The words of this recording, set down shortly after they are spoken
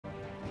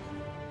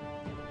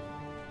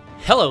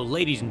Hello,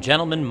 ladies and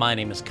gentlemen, my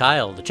name is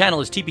Kyle, the channel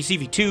is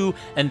TPCV2,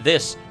 and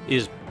this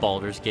is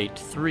Baldur's Gate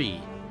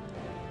 3.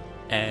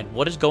 And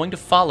what is going to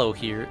follow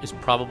here is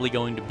probably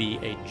going to be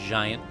a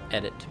giant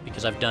edit,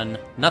 because I've done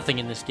nothing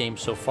in this game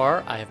so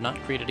far. I have not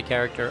created a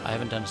character, I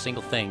haven't done a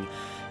single thing,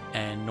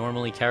 and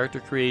normally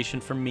character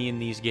creation for me in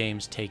these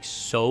games takes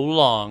so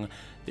long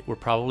that we're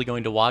probably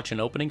going to watch an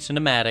opening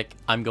cinematic.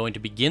 I'm going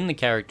to begin the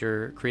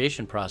character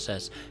creation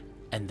process,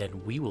 and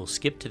then we will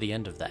skip to the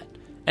end of that.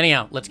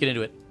 Anyhow, let's get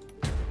into it.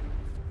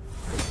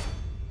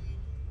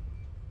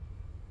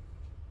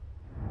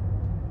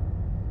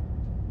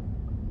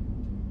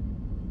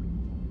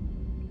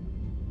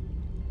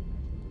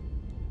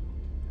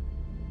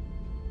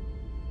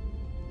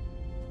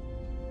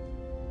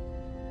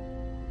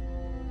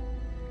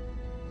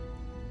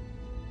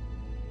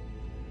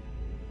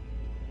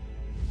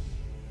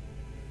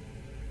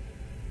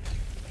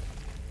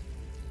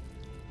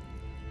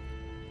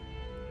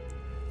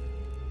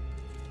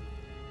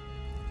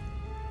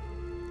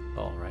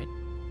 All right.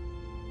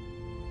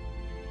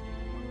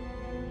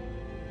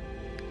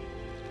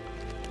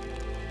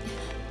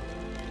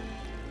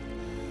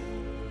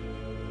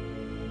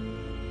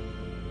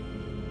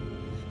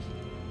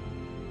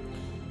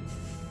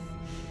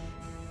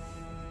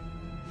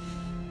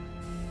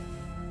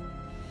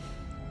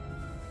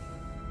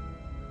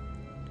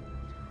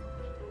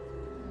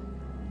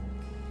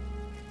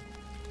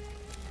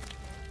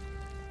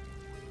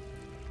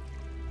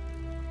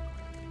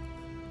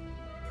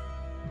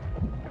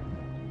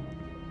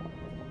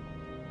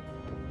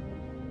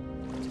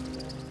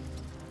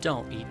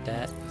 Don't eat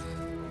that.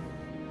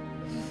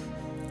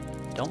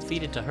 Don't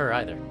feed it to her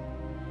either.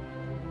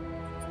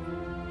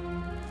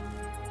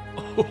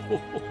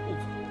 Oh,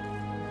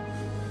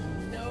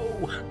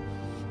 no.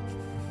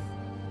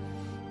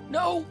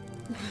 No.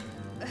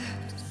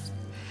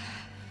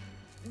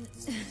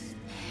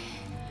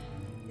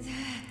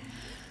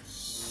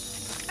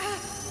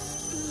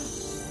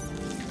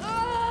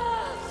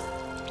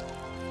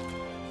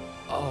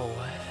 Oh,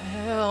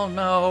 hell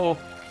no.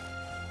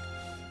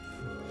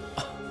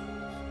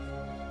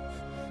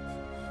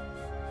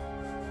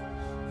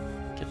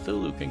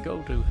 Cthulhu can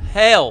go to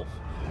hell.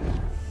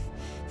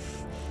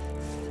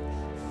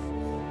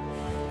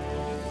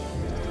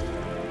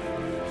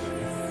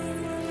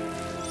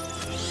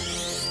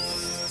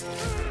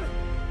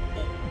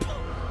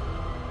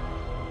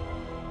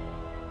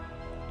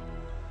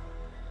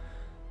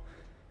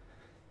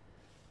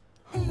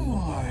 Who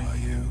are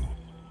you?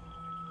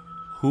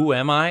 Who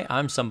am I?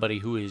 I'm somebody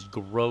who is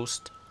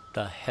grossed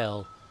the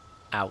hell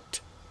out.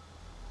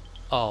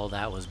 Oh,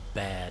 that was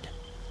bad.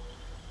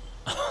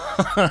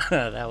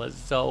 That was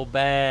so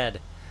bad.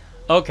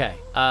 Okay,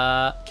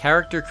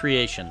 character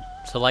creation.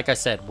 So like I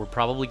said, we're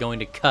probably going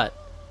to cut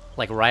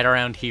like right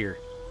around here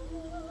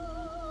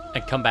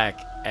and come back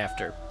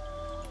after.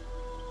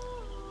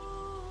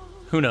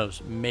 Who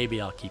knows? Maybe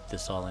I'll keep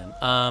this all in.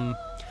 I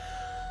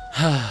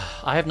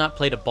have not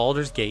played a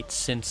Baldur's Gate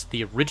since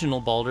the original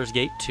Baldur's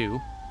Gate 2.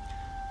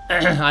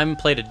 I haven't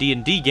played a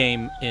D&D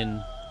game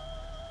in,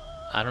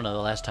 I don't know, the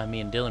last time me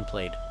and Dylan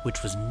played,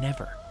 which was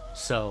never.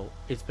 So,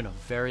 it's been a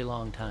very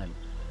long time.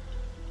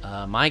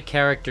 My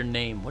character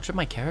name... What should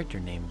my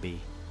character name be?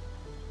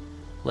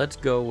 Let's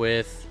go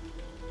with...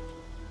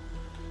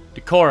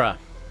 Decora.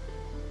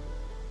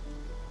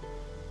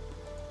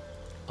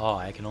 Oh,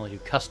 I can only do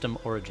custom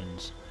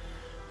origins.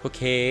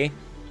 Okay.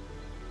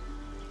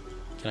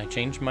 Can I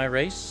change my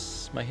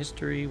race? My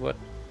history? What?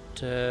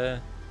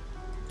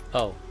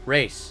 Oh,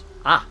 race.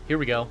 Ah, here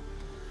we go.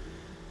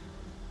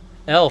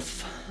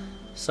 Elf.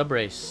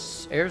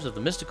 Subrace. Heirs of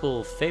the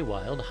mystical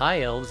Feywild,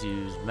 high elves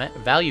use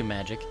value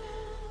magic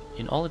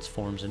in all its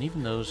forms, and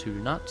even those who do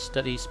not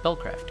study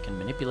spellcraft can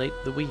manipulate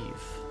the weave.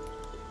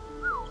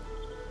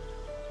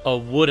 A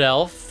wood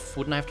elf.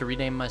 Wouldn't I have to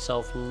rename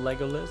myself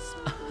Legolas?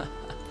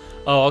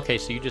 Oh, okay,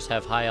 so you just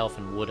have high elf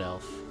and wood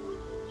elf.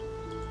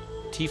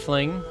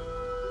 Tiefling.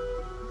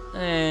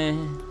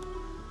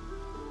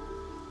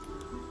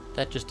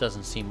 That just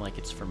doesn't seem like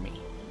it's for me.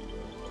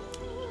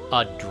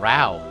 A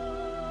drow.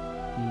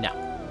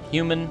 No.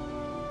 Human.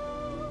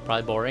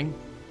 Probably boring.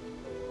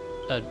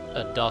 A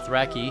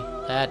Dothraki.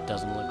 That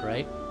doesn't look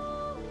right.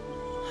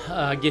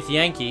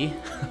 Githyanki.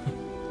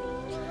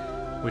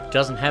 Which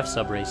doesn't have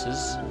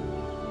subraces.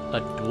 A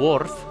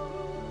dwarf.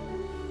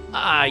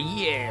 Ah,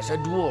 yes, a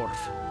dwarf.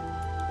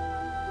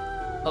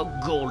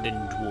 A golden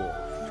dwarf.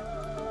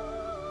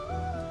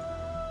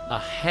 A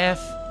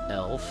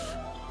half-elf.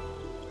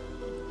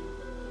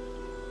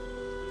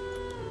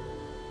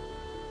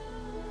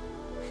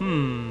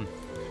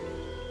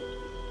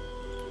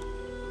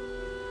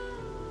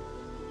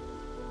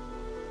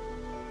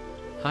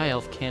 High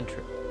elf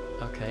cantrip.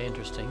 Okay,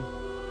 interesting.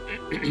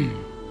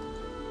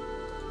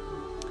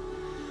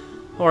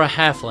 Or a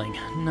halfling.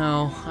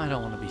 No, I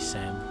don't want to be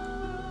Sam.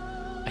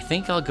 I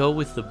think I'll go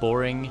with the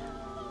boring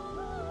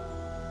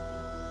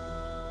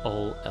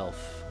old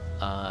elf.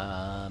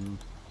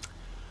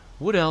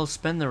 Wood elves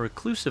spend their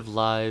reclusive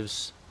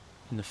lives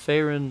in the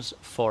Faerun's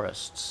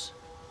forests.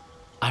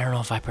 I don't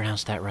know if I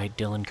pronounced that right.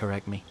 Dylan,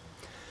 correct me.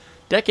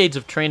 Decades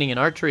of training in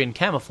archery and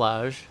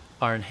camouflage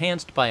are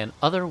enhanced by an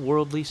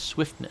otherworldly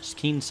swiftness,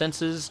 keen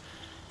senses,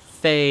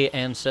 fey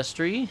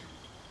ancestry,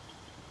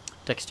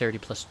 dexterity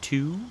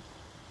 +2.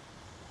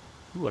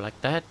 Ooh, I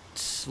like that.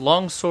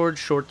 Long sword,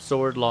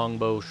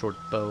 longbow, short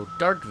bow,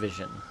 dark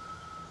vision.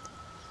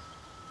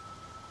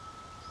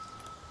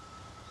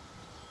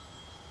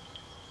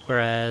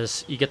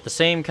 Whereas you get the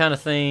same kind of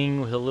thing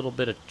with a little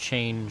bit of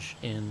change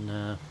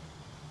in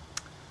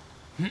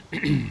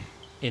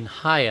in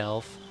High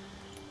Elf,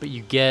 but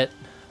you get,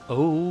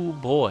 oh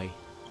boy.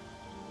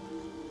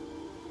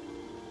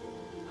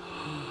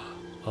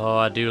 Oh,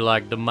 I do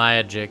like the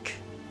magic.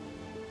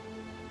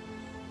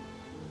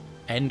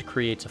 And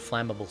creates a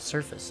flammable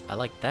surface. I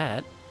like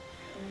that.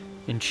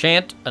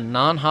 Enchant a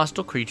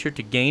non-hostile creature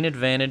to gain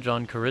advantage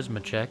on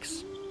charisma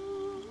checks.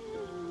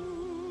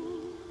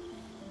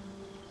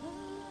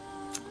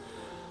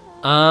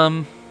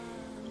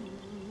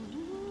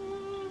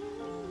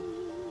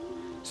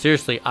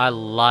 Seriously, I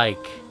like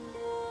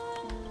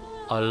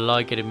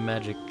it in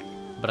magic,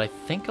 but I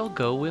think I'll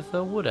go with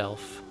a wood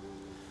elf.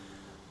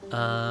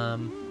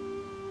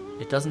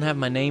 It doesn't have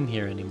my name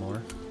here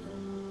anymore.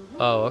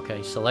 Oh,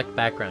 okay. Select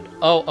background.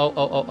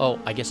 Oh.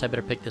 I guess I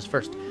better pick this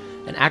first.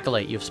 An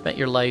acolyte. You've spent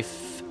your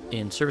life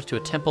in service to a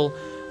temple,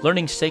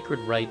 learning sacred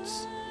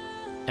rites,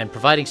 and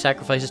providing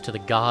sacrifices to the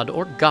god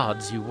or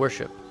gods you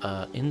worship.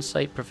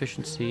 Insight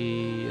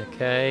proficiency.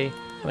 Okay.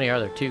 How many are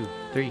there? 2,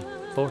 3,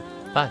 4,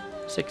 5,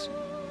 6,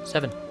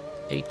 7,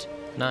 8,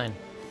 9,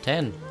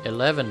 10,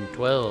 11,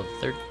 12,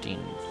 13.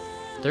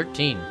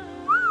 13.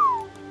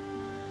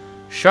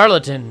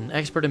 Charlatan,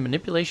 expert in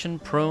manipulation,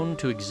 prone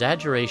to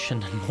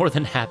exaggeration, and more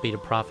than happy to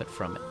profit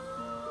from it.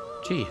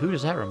 Gee, who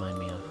does that remind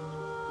me of?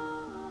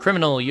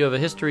 Criminal, you have a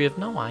history of...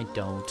 No, I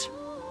don't.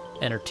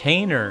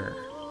 Entertainer.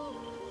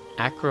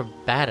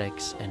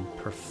 Acrobatics and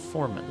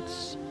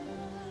performance.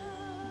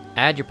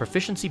 Add your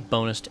proficiency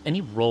bonus to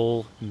any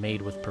roll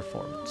made with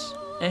performance.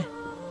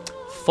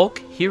 Folk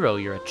hero,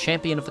 you're a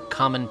champion of the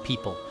common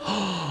people.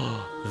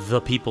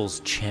 The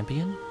people's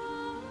champion?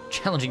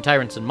 Challenging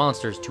tyrants and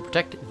monsters to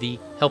protect the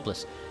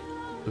helpless.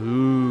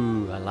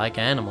 Ooh, I like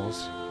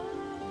animals.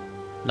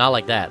 Not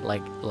like that,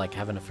 like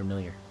having a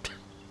familiar.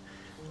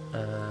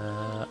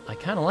 I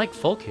kind of like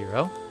folk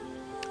hero.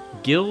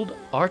 Guild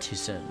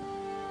artisan.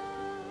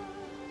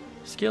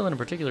 Skill in a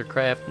particular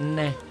craft,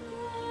 nah.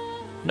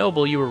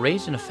 Noble, you were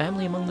raised in a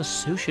family among the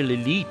social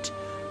elite,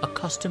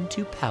 accustomed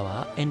to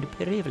power and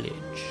privilege.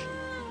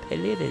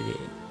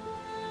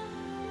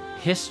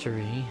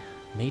 History,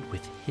 made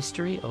with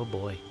history, oh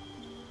boy.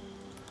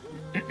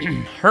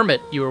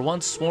 Hermit, you were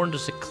once sworn to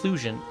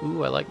seclusion.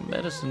 Ooh, I like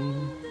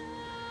medicine.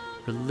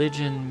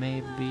 Religion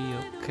may be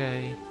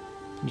okay.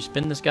 Can you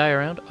spin this guy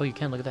around? Oh, you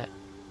can, look at that.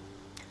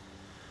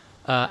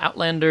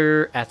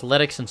 Outlander,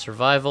 athletics and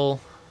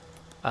survival.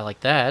 I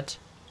like that.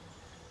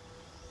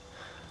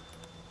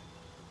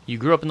 You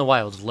grew up in the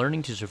wilds,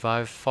 learning to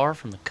survive far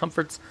from the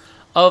comforts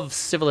of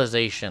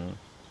civilization.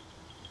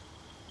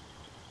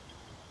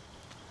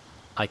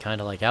 I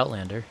kinda like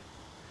Outlander.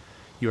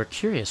 You are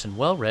curious and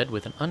well-read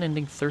with an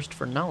unending thirst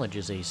for knowledge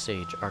as a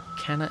sage.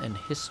 Arcana and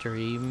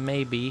history,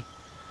 maybe.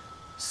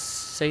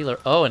 Sailor.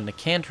 Oh, and the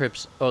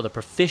cantrips. Oh, the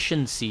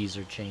proficiencies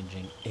are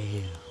changing.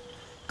 Ew.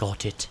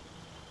 Got it.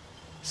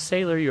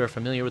 Sailor, you are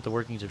familiar with the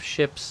workings of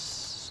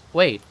ships.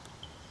 Wait.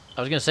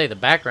 I was going to say the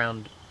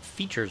background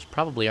features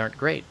probably aren't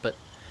great, but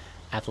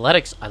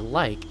athletics I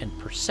like, and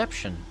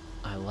perception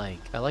I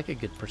like. I like a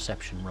good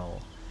perception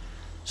roll.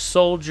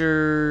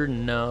 Soldier,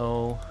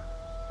 no.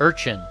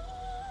 Urchin.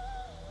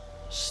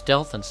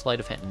 Stealth and sleight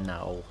of hand,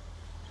 no.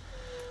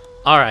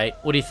 Alright,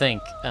 what do you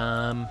think?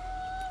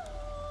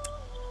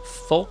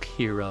 Folk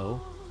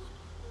hero,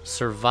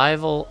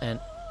 survival, and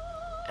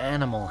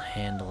animal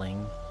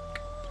handling.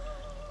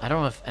 I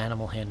don't know if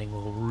animal handling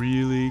will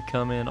really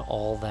come in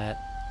all that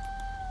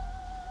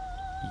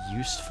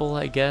useful,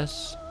 I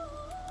guess.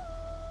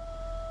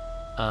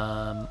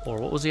 Or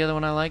what was the other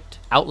one I liked?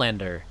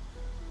 Outlander.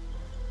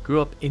 Grew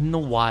up in the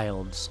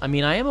wilds. I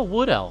mean, I am a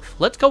wood elf.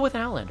 Let's go with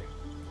an Outlander.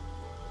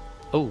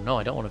 Oh, no,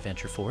 I don't want to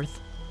venture forth.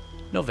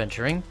 No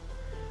venturing.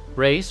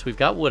 Race, we've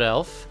got wood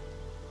elf.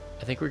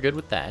 I think we're good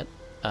with that.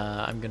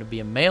 I'm going to be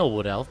a male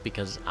wood elf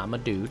because I'm a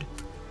dude.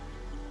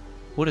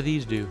 What do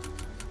these do?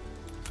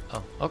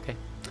 Oh, okay.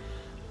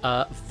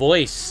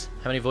 Voice.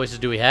 How many voices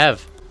do we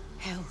have?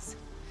 Hells.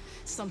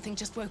 Something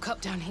just woke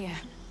up down here.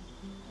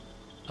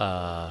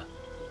 A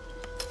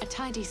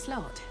tidy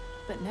slot,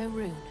 but no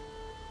rune.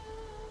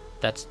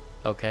 That's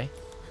okay.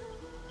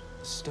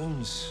 The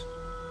stone's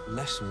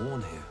less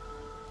worn here.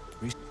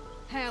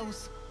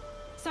 Hells.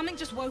 Something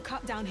just woke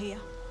up down here.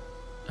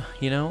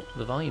 You know,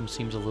 the volume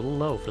seems a little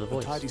low for the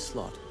voice. A tidy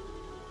slot,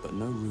 but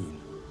no rune.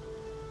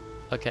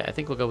 Okay, I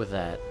think we'll go with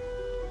that.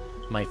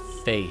 My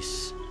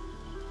face.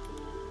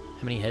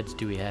 How many heads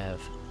do we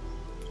have?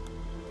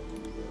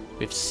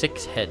 We have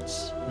 6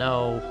 heads.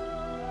 No.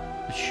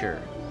 Sure.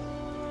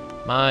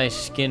 My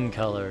skin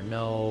color.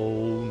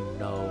 No.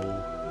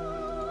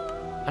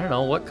 I don't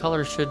know. What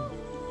color should...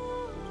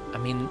 I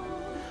mean,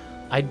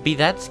 I'd be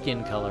that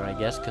skin color, I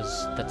guess,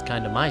 because that's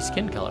kind of my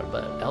skin color.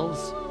 But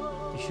elves,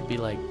 you should be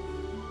like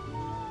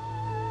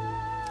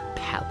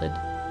pallid,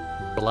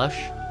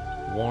 blush,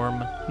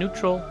 warm,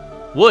 neutral,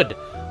 wood.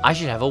 I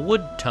should have a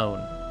wood tone.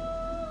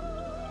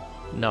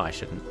 No, I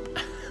shouldn't.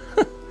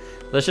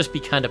 Let's just be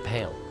kind of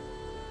pale.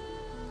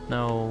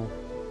 No.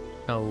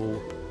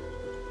 No.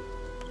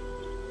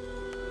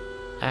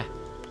 Ah.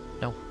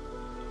 No.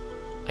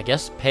 I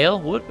guess pale?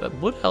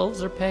 Wood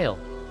elves are pale.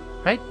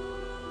 Right?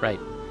 Right.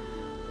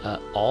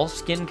 All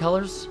skin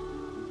colors?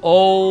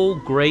 Oh,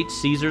 great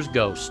Caesar's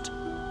ghost.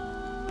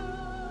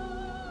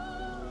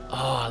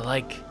 Oh, I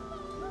like...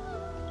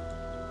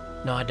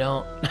 No, I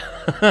don't.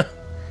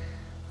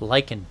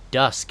 Lichen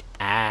dusk.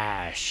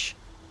 Ash.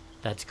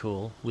 That's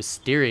cool.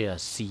 Wisteria.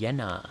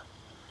 Sienna.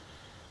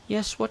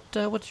 Yes,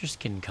 what's your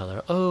skin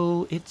color?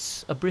 Oh,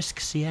 it's a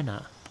brisk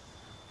sienna.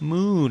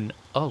 Moon.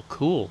 Oh,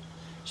 cool.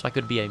 So I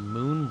could be a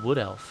moon wood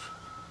elf.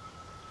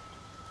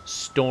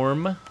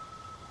 Storm.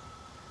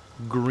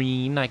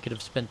 Green. I could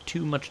have spent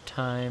too much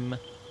time.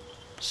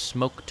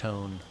 Smoke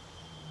tone.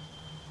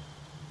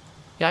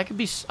 Yeah, I could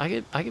be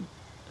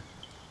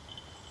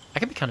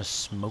kind of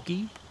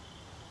smoky.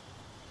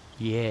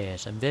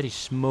 Yes, I'm very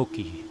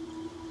smoky.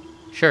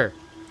 Sure.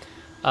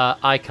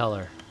 Eye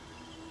color.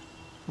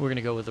 We're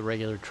gonna go with the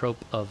regular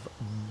trope of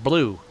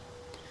blue.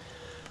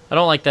 I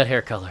don't like that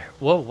hair color.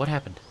 Whoa, what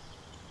happened?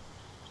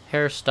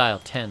 Hairstyle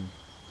 10.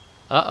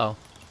 Uh-oh.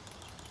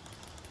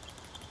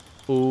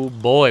 Oh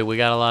boy, we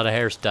got a lot of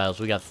hairstyles.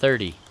 We got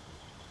 30.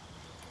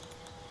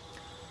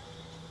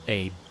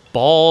 A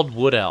bald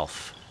wood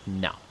elf.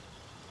 No.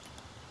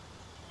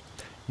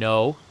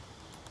 No.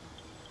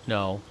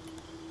 No.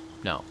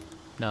 No.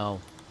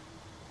 No.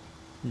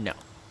 No.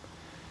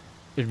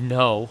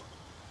 No.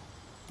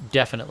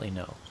 Definitely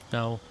no.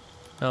 No.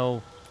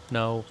 No.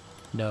 No.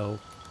 No.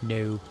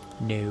 No.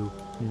 No.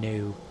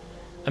 No.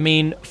 I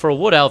mean, for a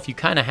wood elf, you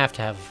kind of have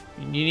to have...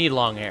 You need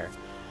long hair.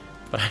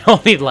 But I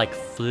don't need, like,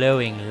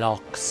 flowing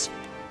locks.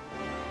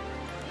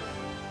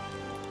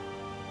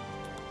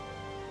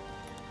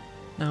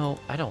 No,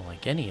 I don't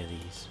like any of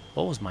these.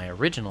 What was my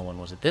original one?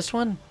 Was it this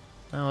one?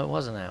 No, it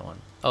wasn't that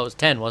one. Oh, it was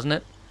 10, wasn't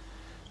it?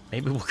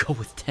 Maybe we'll go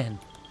with 10.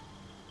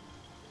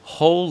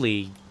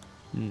 Holy...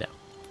 No.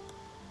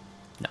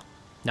 No.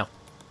 No.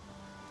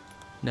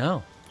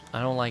 No.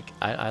 I don't like...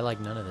 I like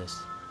none of this.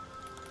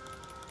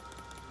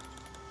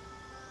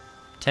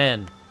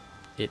 10.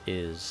 It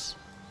is...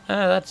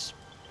 that's...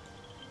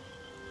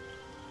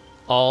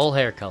 all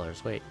hair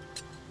colors. Wait.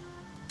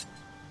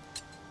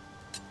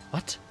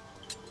 What?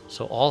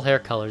 So all hair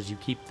colors, you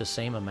keep the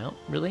same amount?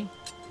 Really?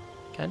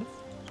 Kind of?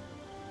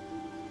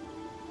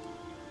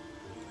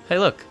 Hey,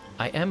 look.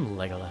 I am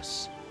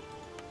Legolas.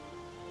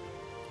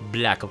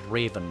 Black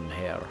raven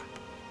hair.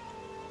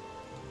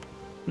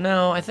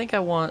 No, I think I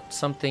want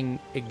something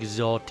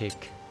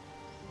exotic.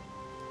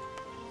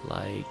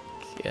 Like,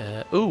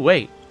 ooh,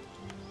 wait.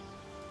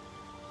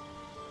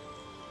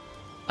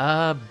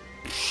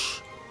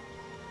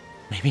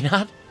 Maybe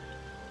not?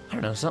 I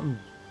don't know, something...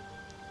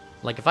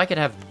 Like, if I could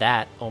have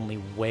that, only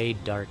way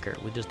darker,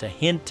 with just a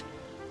hint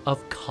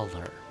of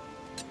color,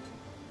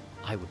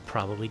 I would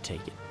probably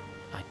take it.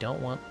 I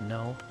don't want...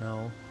 No,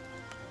 no.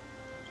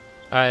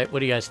 Alright, what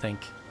do you guys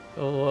think?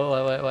 Oh,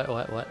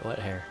 what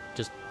hair?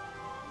 Just...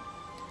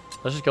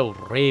 Let's just go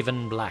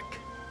raven black.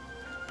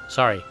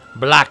 Sorry,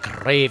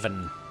 black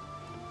raven.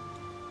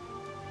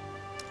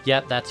 Yeah,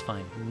 that's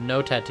fine.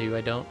 No tattoo.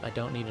 I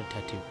don't need a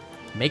tattoo.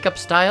 Makeup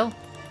style?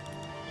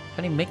 How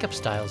many makeup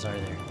styles are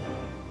there?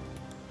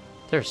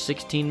 There are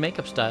 16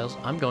 makeup styles.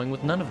 I'm going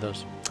with none of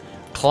those.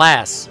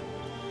 Class.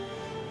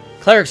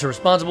 Clerics are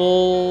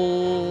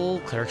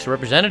responsible. Clerics are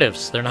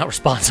representatives. They're not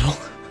responsible.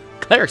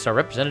 Clerics are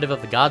representative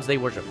of the gods they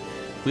worship,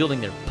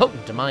 wielding their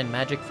potent divine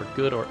magic for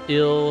good or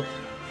ill.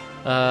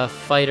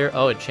 Fighter.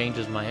 Oh, it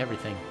changes my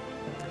everything.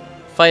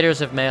 Fighters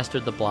have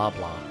mastered the blah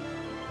blah.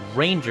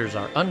 Rangers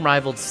are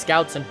unrivaled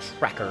scouts and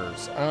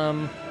trackers.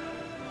 Oh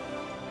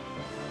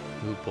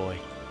boy.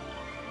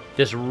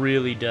 This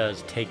really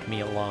does take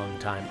me a long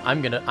time.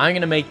 I'm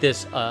gonna make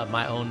this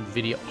my own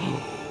video.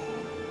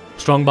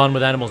 Strong bond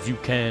with animals. You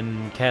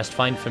can cast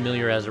Find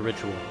Familiar as a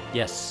ritual.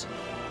 Yes.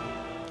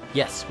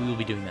 Yes, we will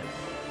be doing that.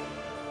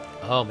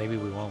 Oh, maybe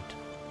we won't.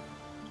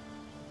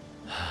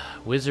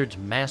 Wizards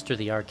master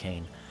the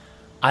arcane.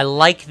 I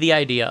like the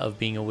idea of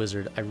being a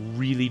wizard. I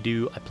really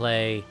do. I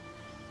play...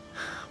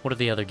 What are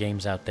the other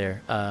games out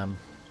there? Come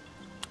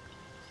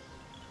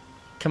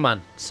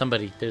on,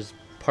 somebody. There's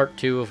part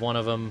 2 of one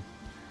of them.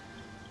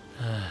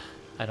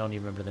 I don't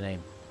even remember the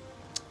name.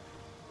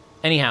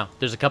 Anyhow,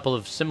 there's a couple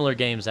of similar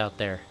games out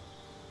there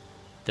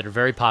that are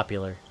very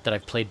popular that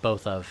I've played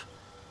both of,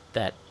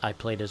 that I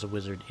played as a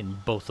wizard in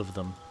both of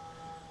them.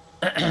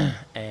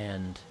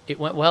 And it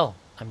went well.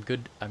 I'm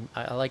good.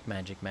 I like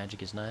magic.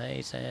 Magic is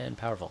nice and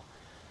powerful.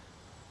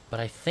 But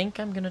I think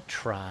I'm going to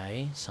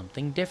try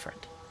something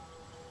different.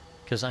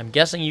 Because I'm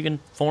guessing you can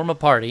form a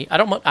party. I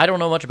don't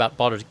know much about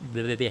Baldur's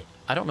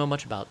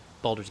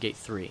Gate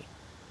 3.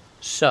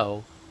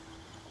 So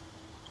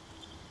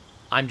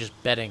I'm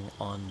just betting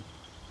on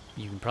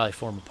you can probably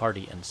form a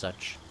party and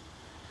such.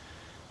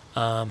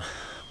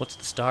 What's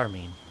the star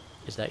mean?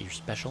 Is that your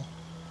special?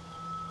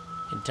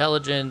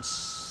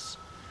 Intelligence,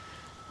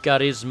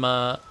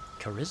 charisma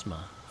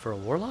for a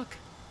warlock?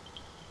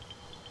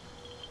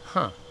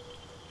 Huh.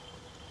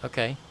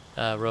 Okay.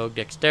 Rogue,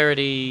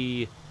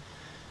 dexterity,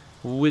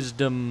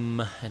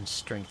 wisdom, and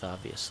strength,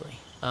 obviously.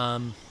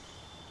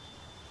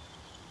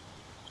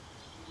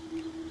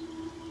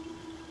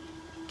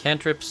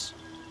 Cantrips,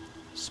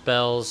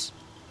 spells,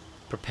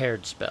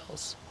 prepared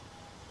spells.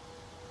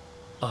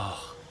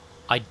 Oh,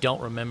 I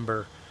don't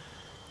remember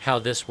how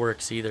this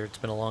works either. It's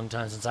been a long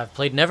time since I've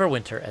played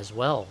Neverwinter as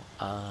well.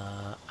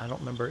 I don't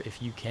remember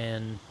if you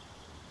can...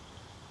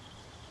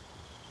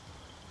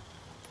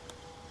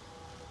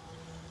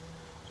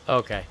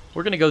 Okay,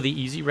 we're going to go the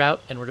easy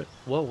route, and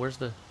whoa, where's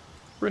the...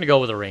 We're going to go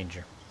with a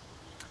ranger.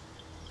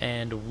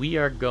 And we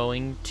are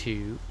going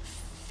to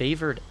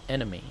favored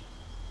enemy.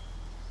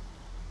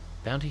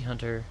 Bounty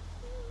hunter,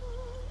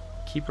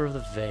 keeper of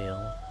the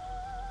veil,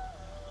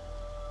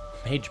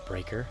 mage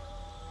breaker,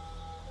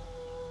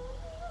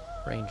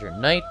 ranger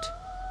knight,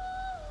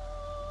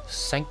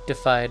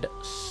 sanctified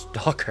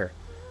stalker,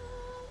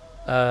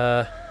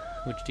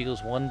 which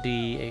deals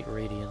 1d8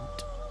 radiant.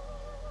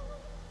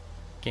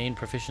 Gain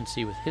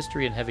proficiency with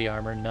history and heavy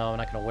armor. No, I'm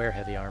not going to wear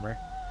heavy armor.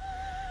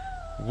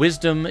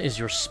 Wisdom is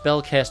your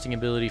spell casting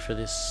ability for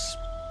this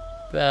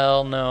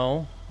spell.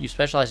 No. You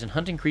specialize in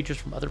hunting creatures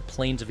from other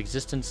planes of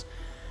existence.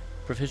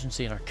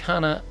 Proficiency in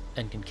arcana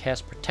and can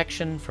cast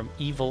protection from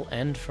evil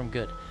and from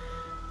good.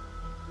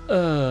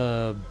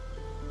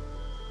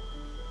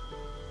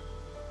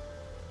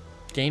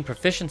 Gain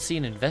proficiency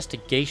in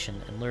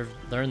investigation and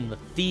learn the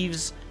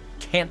thieves'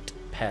 cant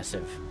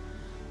passive.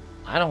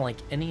 I don't like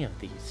any of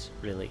these,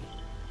 really.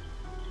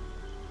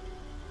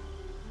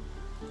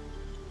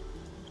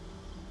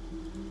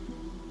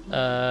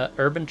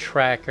 Urban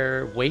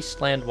Tracker,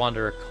 Wasteland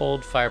Wanderer,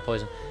 Cold, Fire,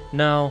 Poison.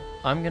 No,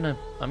 I'm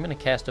gonna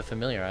cast a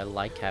familiar. I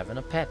like having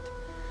a pet.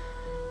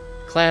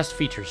 Class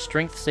features: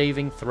 Strength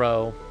saving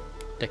throw,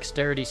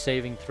 Dexterity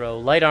saving throw,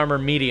 Light armor,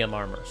 Medium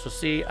armor. So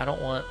see, I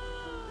don't want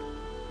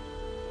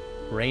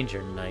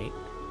Ranger Knight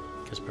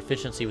because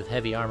proficiency with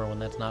heavy armor when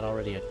that's not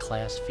already a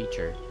class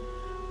feature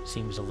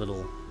seems a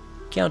little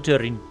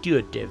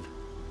counterintuitive.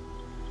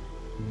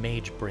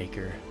 Mage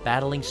Breaker,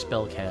 battling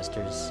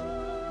spellcasters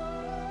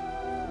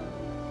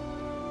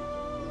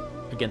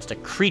against a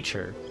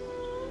creature.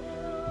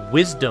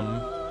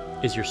 Wisdom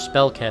is your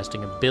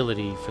spellcasting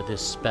ability for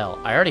this spell.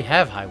 I already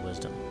have high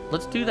wisdom.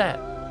 Let's do that.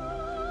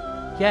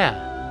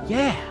 Yeah.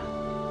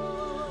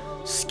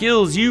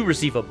 Skills: you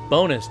receive a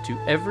bonus to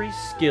every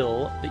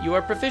skill that you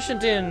are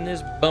proficient in.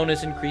 This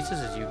bonus increases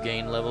as you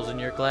gain levels in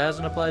your class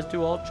and applies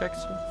to all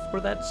checks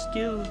for that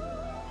skill.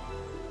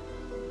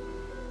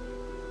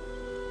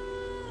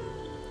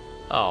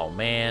 Oh,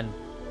 man.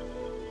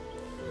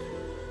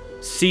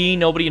 See,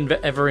 nobody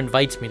ever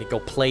invites me to go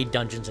play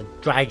Dungeons and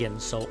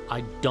Dragons, so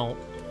I don't...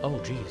 Oh,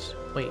 jeez.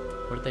 Wait,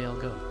 where'd they all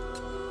go?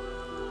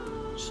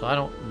 So I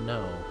don't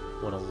know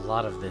what a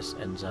lot of this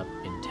ends up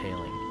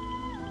entailing.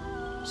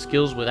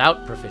 Skills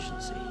without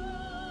proficiency.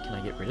 Can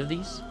I get rid of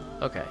these?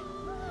 Okay.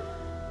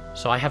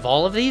 So I have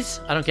all of these?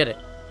 I don't get it.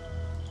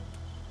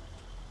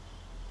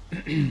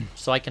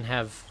 So I can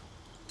have...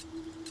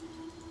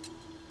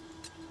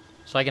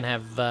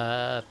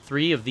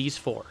 three of these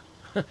four.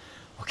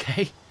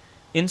 Okay.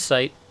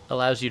 Insight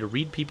allows you to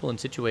read people and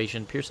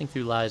situation, piercing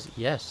through lies.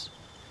 Yes.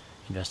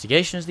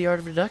 Investigation is the art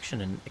of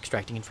deduction and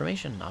extracting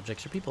information,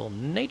 objects or people.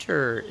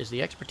 Nature is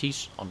the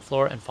expertise on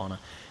flora and fauna,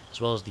 as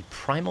well as the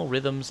primal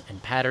rhythms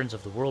and patterns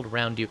of the world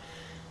around you.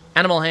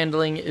 Animal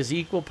handling is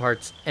equal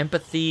parts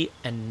empathy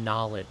and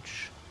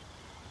knowledge,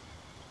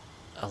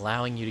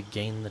 allowing you to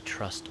gain the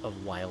trust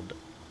of wild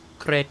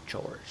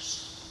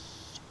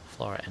creatures.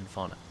 Flora and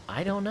fauna.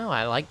 I don't know.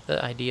 I like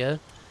the idea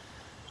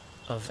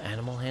of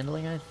animal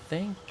handling, I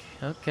think.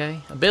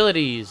 Okay.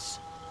 Abilities.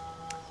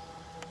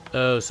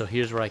 Oh, so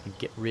here's where I can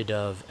get rid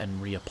of and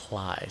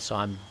reapply. So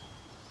I'm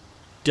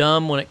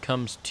dumb when it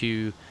comes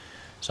to...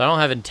 So I don't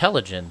have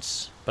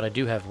intelligence, but I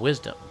do have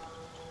wisdom.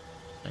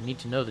 I need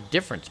to know the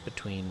difference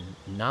between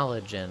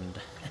knowledge and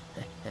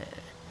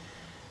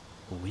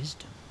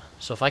wisdom.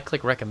 So if I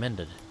click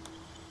recommended,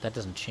 that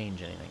doesn't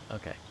change anything.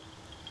 Okay.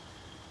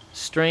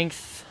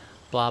 Strength,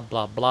 blah,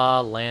 blah,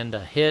 blah, land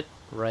a hit,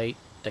 right?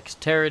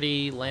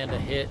 Dexterity, land a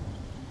hit.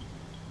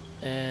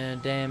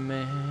 And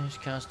damage,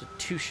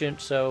 constitution,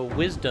 so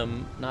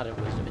wisdom, not a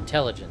wisdom,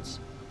 intelligence.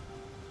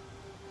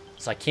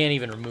 So I can't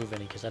even remove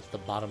any because that's the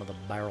bottom of the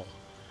barrel.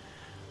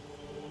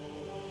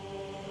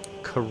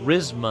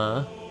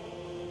 Charisma,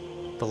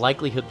 the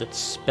likelihood that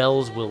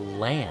spells will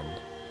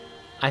land.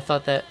 I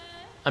thought that,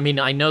 I mean,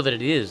 I know that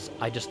it is.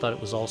 I just thought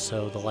it was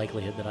also the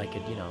likelihood that I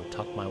could, you know,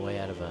 talk my way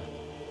out of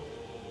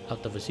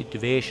a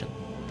situation.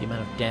 The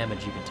amount of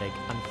damage you can take.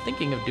 I'm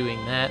thinking of doing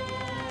that.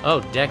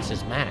 Oh, Dex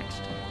is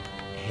maxed.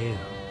 Ew.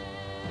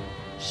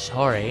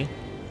 Sorry.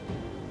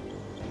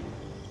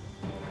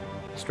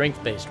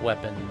 Strength-based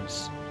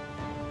weapons.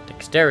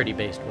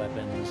 Dexterity-based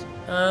weapons.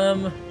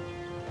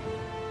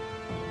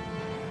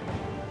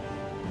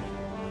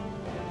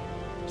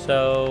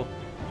 So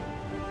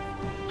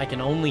I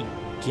can only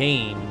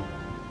gain.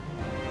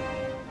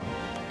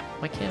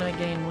 Why can't I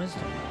gain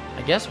wisdom?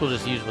 I guess we'll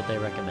just use what they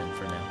recommend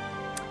for now.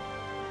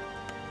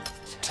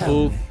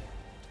 Tell me,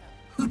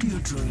 who do you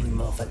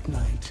dream of at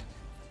night?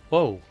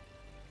 Whoa.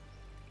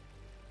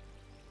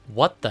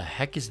 What the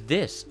heck is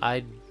this?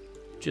 I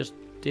just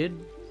did.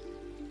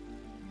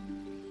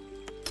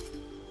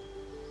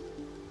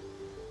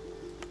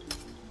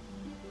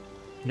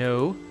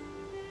 No.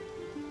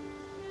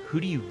 Who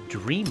do you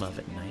dream of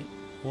at night?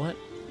 What?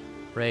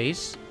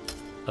 Race,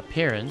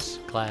 appearance,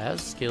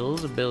 class,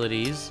 skills,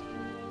 abilities.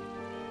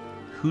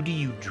 Who do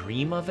you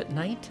dream of at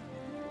night?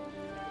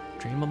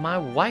 Dream of my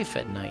wife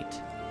at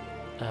night.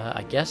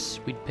 I guess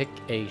we'd pick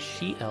a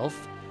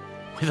she-elf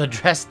with a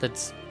dress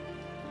that's...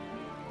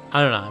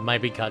 I don't know, it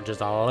might be cut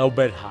just a little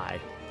bit high.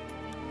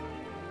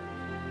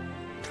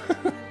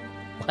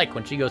 Like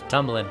when she goes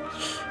tumbling,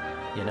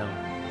 you know.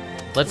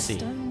 Let's see.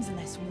 Stones are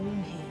less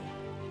warm here.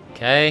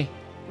 Okay.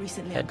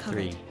 Recently Head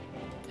uncovered. 3,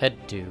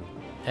 Head 2,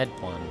 Head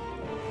 1,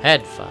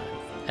 Head 5,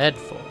 Head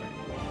 4.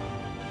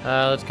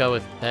 Let's go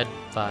with Head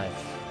 5.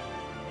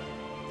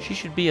 She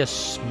should be a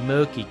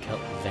smoky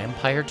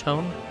vampire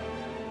tone?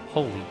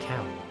 Holy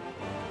cow.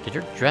 Did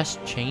her dress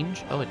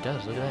change? Oh, it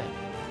does. Look at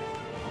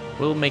that.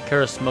 We'll make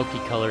her a smoky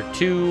color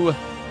too.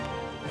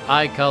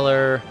 Eye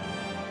color.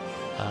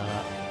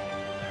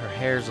 Her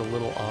hair's a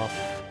little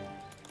off.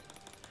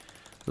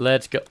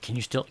 Let's go. Can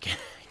you still...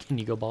 Can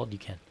you go bald? You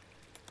can.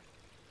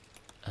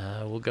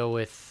 We'll go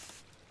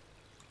with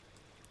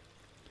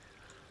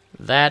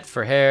that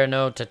for hair.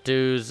 No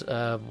tattoos.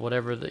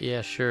 Whatever.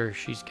 Yeah, sure.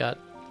 She's got...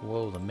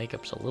 Whoa, the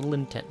makeup's a little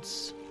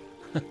intense.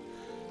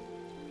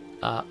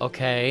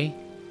 Okay.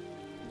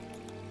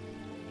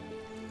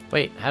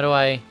 Wait, how do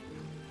I...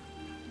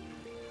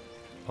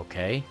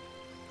 Okay.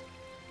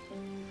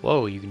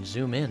 Whoa, you can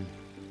zoom in.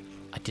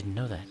 I didn't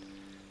know that.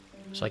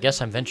 So I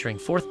guess I'm venturing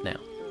forth now.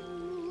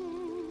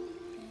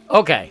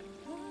 Okay.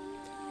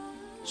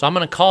 So I'm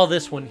going to call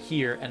this one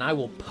here, and I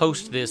will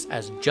post this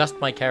as just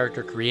my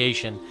character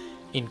creation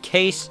in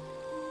case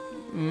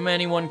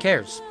anyone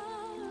cares.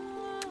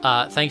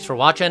 Thanks for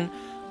watching.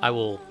 I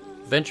will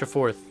venture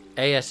forth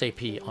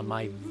ASAP on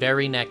my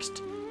very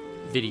next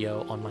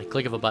video on my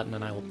click of a button,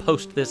 and I will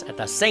post this at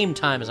the same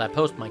time as I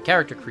post my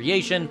character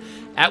creation,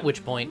 at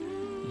which point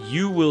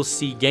you will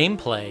see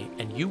gameplay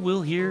and you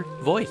will hear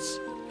voice.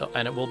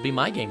 And it will be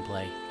my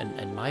gameplay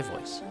and my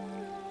voice.